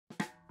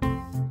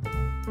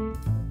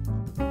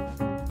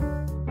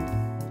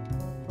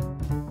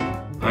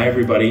Hi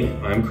everybody,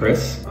 I'm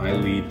Chris. I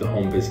lead the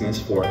home business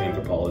for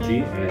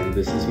Anthropologie, and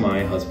this is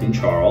my husband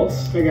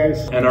Charles. Hey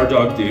guys. And our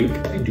dog Duke.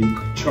 Hey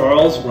Duke.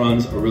 Charles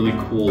runs a really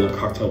cool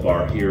cocktail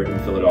bar here in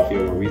Philadelphia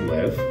where we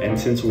live. And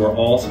since we're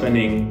all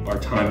spending our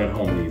time at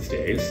home these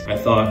days, I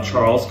thought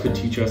Charles could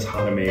teach us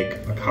how to make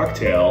a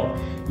cocktail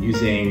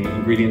using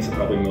ingredients that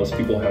probably most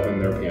people have in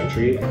their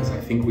pantry, because I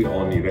think we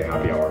all need a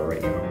happy hour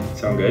right now.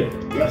 Sound good?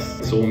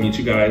 Yes. So we'll meet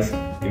you guys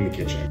in the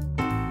kitchen.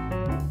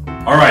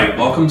 All right,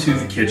 welcome to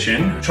the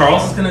kitchen.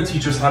 Charles is gonna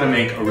teach us how to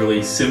make a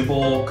really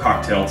simple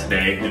cocktail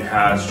today. It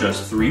has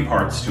just 3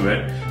 parts to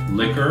it: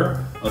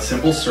 liquor, a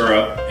simple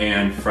syrup,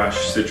 and fresh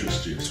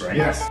citrus juice, right?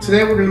 Yes.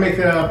 Today we're gonna make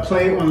a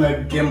play on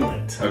the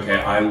gimlet.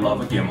 Okay, I love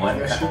a gimlet.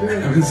 Yes, you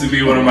do. This would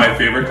be one of my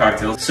favorite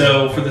cocktails.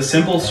 So for the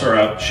simple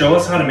syrup, show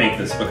us how to make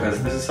this,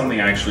 because this is something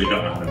I actually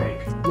don't know how to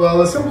make. Well,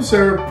 the simple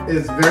syrup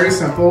is very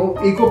simple.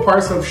 Equal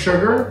parts of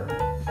sugar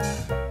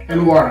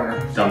and water.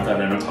 Dump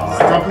that in a pot.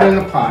 Dump it in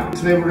a pot.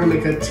 Today we're gonna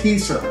make a tea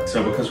syrup.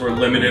 So because we're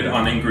limited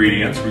on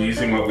ingredients, we're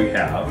using what we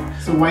have.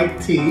 It's a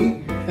white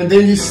tea. And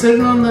then you sit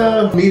it on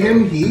the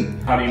medium heat.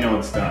 How do you know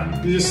it's done?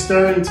 You just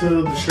stir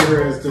until the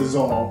sugar is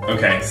dissolved.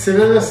 Okay. Sit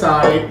it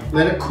aside,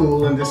 let it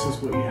cool, and this is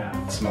what you have.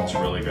 It smells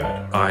really good.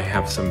 I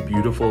have some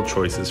beautiful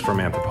choices from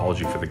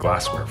Anthropologie for the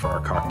glassware for our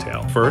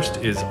cocktail. First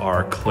is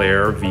our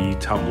Claire V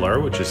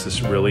tumbler, which is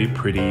this really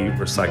pretty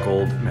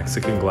recycled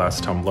Mexican glass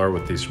tumbler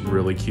with this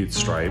really cute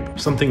stripe.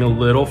 Something a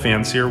little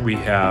fancier, we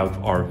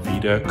have our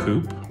Vita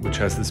Coupe, which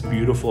has this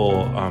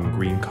beautiful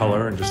green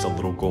color and just a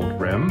little gold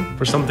rim.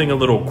 For something a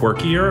little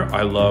quirkier,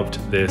 I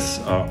loved this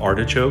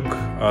artichoke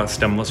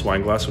stemless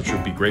wine glass, which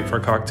would be great for a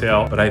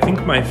cocktail. But I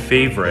think my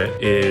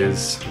favorite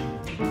is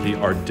the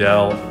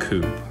Ardell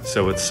Coupe.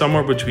 So it's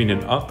somewhere between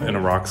an up and a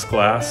rocks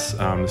glass.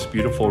 This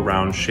beautiful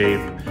round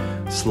shape,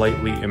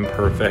 slightly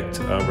imperfect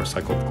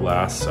recycled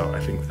glass. So I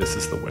think this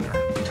is the winner.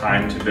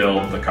 Time to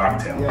build the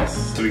cocktail.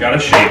 Yes. So we got a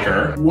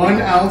shaker.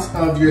 1 ounce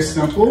of your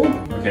simple.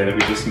 Okay, that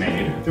we just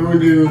made. Then we're gonna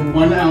do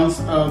 1 ounce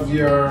of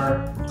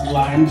your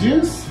lime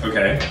juice.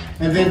 Okay.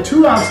 And then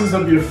 2 ounces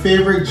of your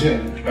favorite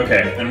gin.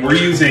 Okay, and we're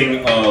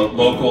using a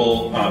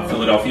local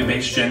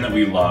Philadelphia-based gin that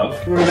we love.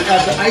 We're gonna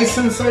add the ice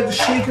inside the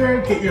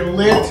shaker. Get your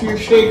lid to your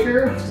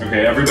shaker.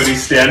 Okay, everybody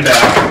stand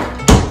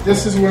back.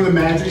 This is where the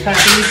magic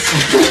happens.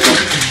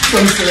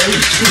 Some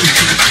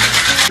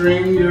say.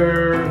 Bring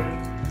your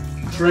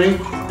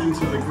drink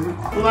into the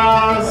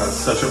glass. That's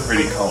such a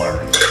pretty color.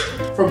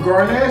 For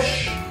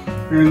garnish,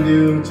 we're gonna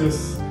do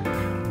just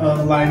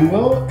lime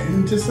milk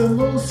and just a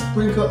little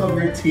sprinkle of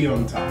your tea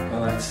on top.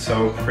 Oh, that's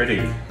so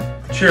pretty.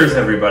 Cheers,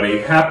 everybody.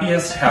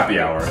 Happiest happy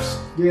hours.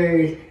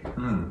 Yay.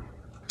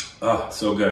 Oh, so good.